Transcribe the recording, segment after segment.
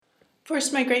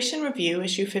Forced Migration Review,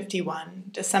 Issue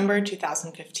 51, December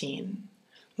 2015.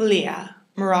 Melilla,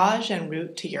 Mirage en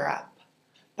Route to Europe,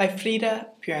 by Frida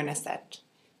Bjørneset.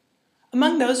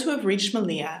 Among those who have reached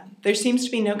Melilla, there seems to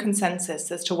be no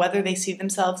consensus as to whether they see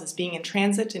themselves as being in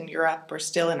transit in Europe or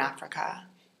still in Africa.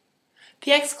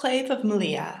 The exclave of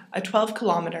Melilla, a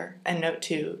 12-kilometer, and note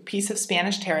 2, piece of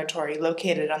Spanish territory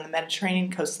located on the Mediterranean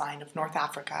coastline of North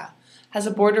Africa, has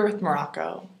a border with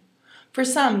Morocco. For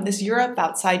some, this Europe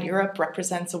outside Europe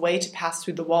represents a way to pass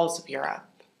through the walls of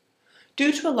Europe.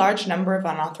 Due to a large number of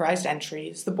unauthorized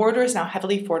entries, the border is now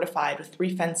heavily fortified with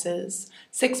 3 fences,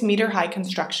 6-meter-high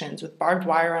constructions with barbed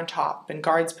wire on top and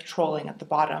guards patrolling at the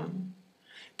bottom.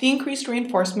 The increased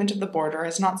reinforcement of the border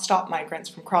has not stopped migrants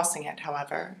from crossing it,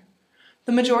 however.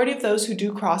 The majority of those who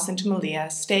do cross into Melilla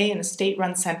stay in a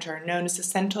state-run center known as the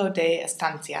Centro de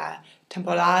Estancia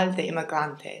Temporal de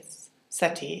Inmigrantes,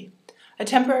 CETI, a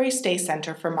temporary stay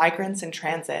center for migrants in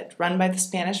transit run by the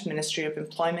Spanish Ministry of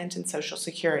Employment and Social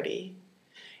Security.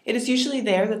 It is usually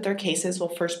there that their cases will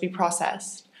first be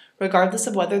processed, regardless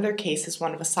of whether their case is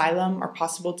one of asylum or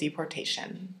possible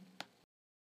deportation.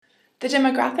 The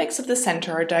demographics of the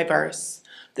center are diverse.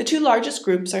 The 2 largest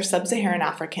groups are sub-Saharan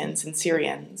Africans and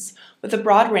Syrians, with a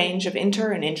broad range of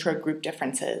inter- and intra-group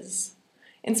differences.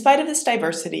 In spite of this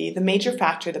diversity, the major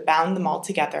factor that bound them all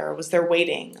together was their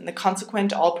waiting and the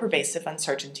consequent all-pervasive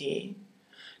uncertainty.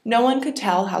 No one could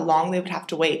tell how long they would have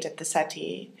to wait at the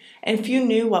CETI, and few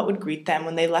knew what would greet them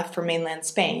when they left for mainland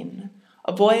Spain,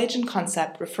 a voyage and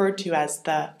concept referred to as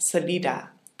the salida,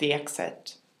 the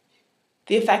exit.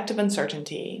 The effect of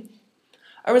uncertainty.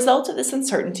 A result of this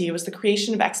uncertainty was the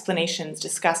creation of explanations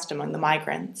discussed among the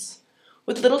migrants.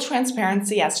 With little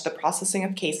transparency as to the processing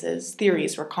of cases,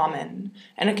 theories were common,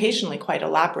 and occasionally quite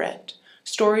elaborate,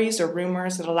 stories or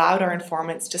rumors that allowed our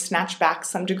informants to snatch back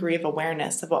some degree of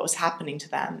awareness of what was happening to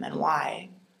them and why.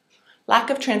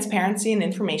 Lack of transparency and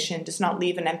information does not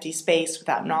leave an empty space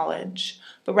without knowledge,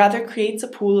 but rather creates a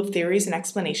pool of theories and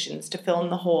explanations to fill in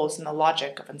the holes in the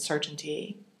logic of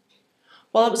uncertainty.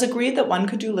 While it was agreed that one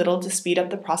could do little to speed up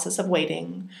the process of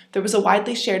waiting, there was a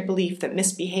widely shared belief that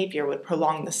misbehavior would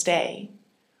prolong the stay.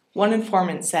 One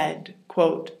informant said,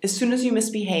 quote, "As soon as you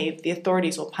misbehave, the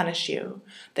authorities will punish you.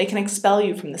 They can expel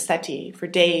you from the CETI for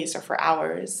days or for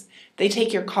hours. They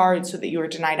take your card so that you are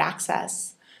denied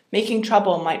access. Making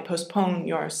trouble might postpone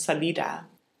your salida."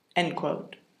 End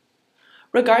quote.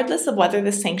 Regardless of whether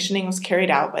this sanctioning was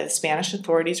carried out by the Spanish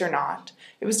authorities or not,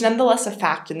 it was nonetheless a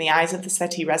fact in the eyes of the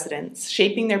CETI residents,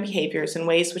 shaping their behaviors in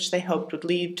ways which they hoped would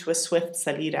lead to a swift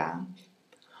salida.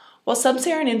 While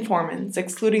sub-Saharan informants,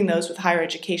 excluding those with higher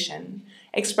education,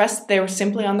 expressed that they were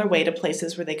simply on their way to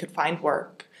places where they could find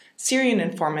work, Syrian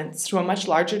informants, to a much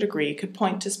larger degree, could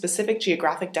point to specific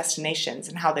geographic destinations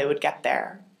and how they would get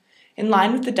there. In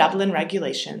line with the Dublin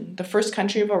regulation, the first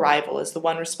country of arrival is the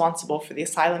one responsible for the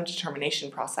asylum determination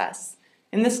process,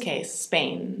 in this case,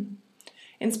 Spain.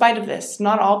 In spite of this,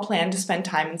 not all planned to spend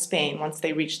time in Spain once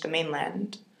they reached the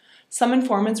mainland. Some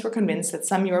informants were convinced that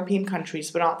some European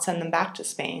countries would not send them back to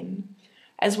Spain.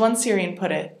 As one Syrian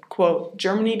put it, quote,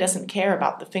 "Germany doesn't care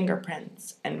about the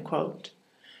fingerprints," end quote.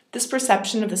 This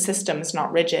perception of the system is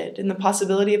not rigid, and the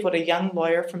possibility of what a young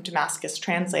lawyer from Damascus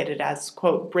translated as,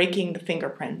 quote, "breaking the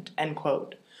fingerprint," end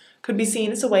quote, could be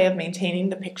seen as a way of maintaining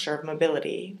the picture of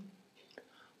mobility.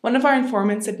 One of our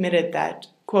informants admitted that,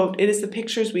 quote, "It is the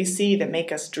pictures we see that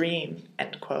make us dream,"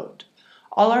 end quote.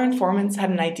 All our informants had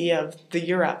an idea of the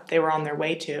Europe they were on their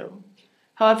way to.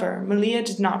 However, Melilla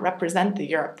did not represent the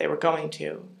Europe they were going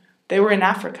to. They were in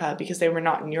Africa because they were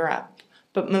not in Europe,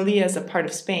 but Melilla is a part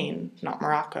of Spain, not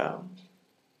Morocco.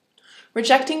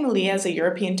 Rejecting Melilla as a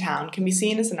European town can be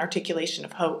seen as an articulation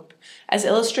of hope, as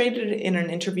illustrated in an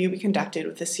interview we conducted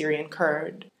with a Syrian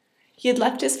Kurd. He had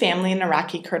left his family in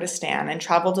Iraqi Kurdistan and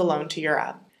traveled alone to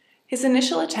Europe. His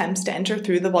initial attempts to enter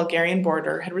through the Bulgarian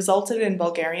border had resulted in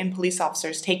Bulgarian police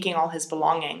officers taking all his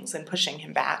belongings and pushing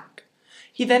him back.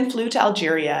 He then flew to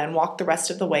Algeria and walked the rest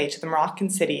of the way to the Moroccan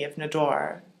city of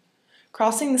Nador.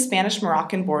 Crossing the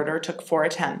Spanish-Moroccan border took 4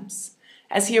 attempts.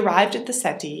 As he arrived at the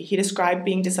CETI, he described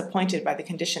being disappointed by the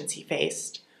conditions he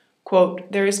faced.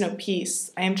 Quote, "There is no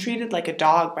peace. I am treated like a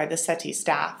dog by the CETI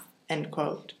staff," end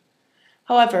quote.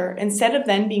 However, instead of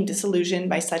then being disillusioned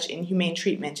by such inhumane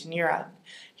treatment in Europe,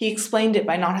 he explained it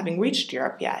by not having reached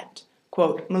Europe yet.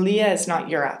 Quote, "Melilla is not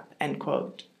Europe," end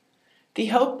quote. The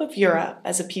hope of Europe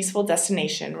as a peaceful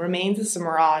destination remains as a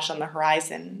mirage on the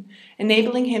horizon,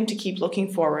 enabling him to keep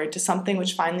looking forward to something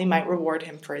which finally might reward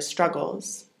him for his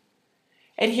struggles.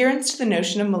 Adherence to the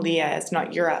notion of Melilla as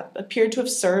not Europe appeared to have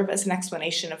served as an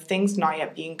explanation of things not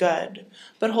yet being good,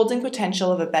 but holding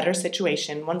potential of a better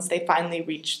situation once they finally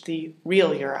reached the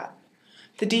real Europe,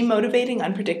 the demotivating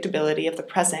unpredictability of the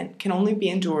present can only be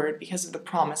endured because of the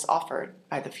promise offered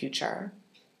by the future.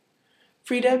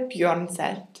 Frida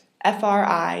Bjornset,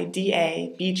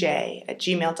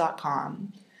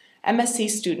 FRIDABJ@gmail.com, MSc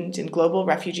student in Global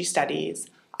Refugee Studies,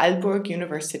 Aalborg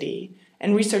University,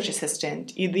 and research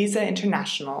assistant, ELISA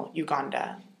International,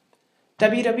 Uganda.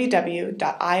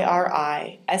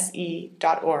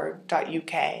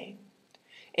 www.irise.org.uk.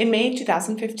 In May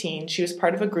 2015, she was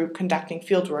part of a group conducting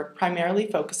fieldwork primarily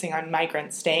focusing on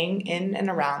migrants staying in and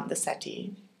around the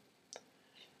Seti.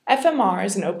 FMR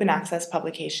is an open access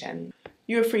publication.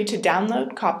 You are free to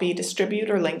download, copy, distribute,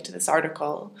 or link to this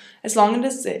article, as long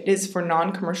as it is for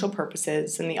non-commercial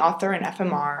purposes and the author and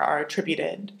FMR are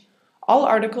attributed. All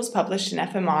articles published in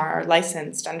FMR are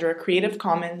licensed under a Creative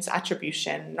Commons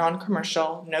Attribution,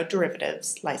 Non-Commercial, No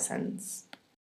Derivatives license.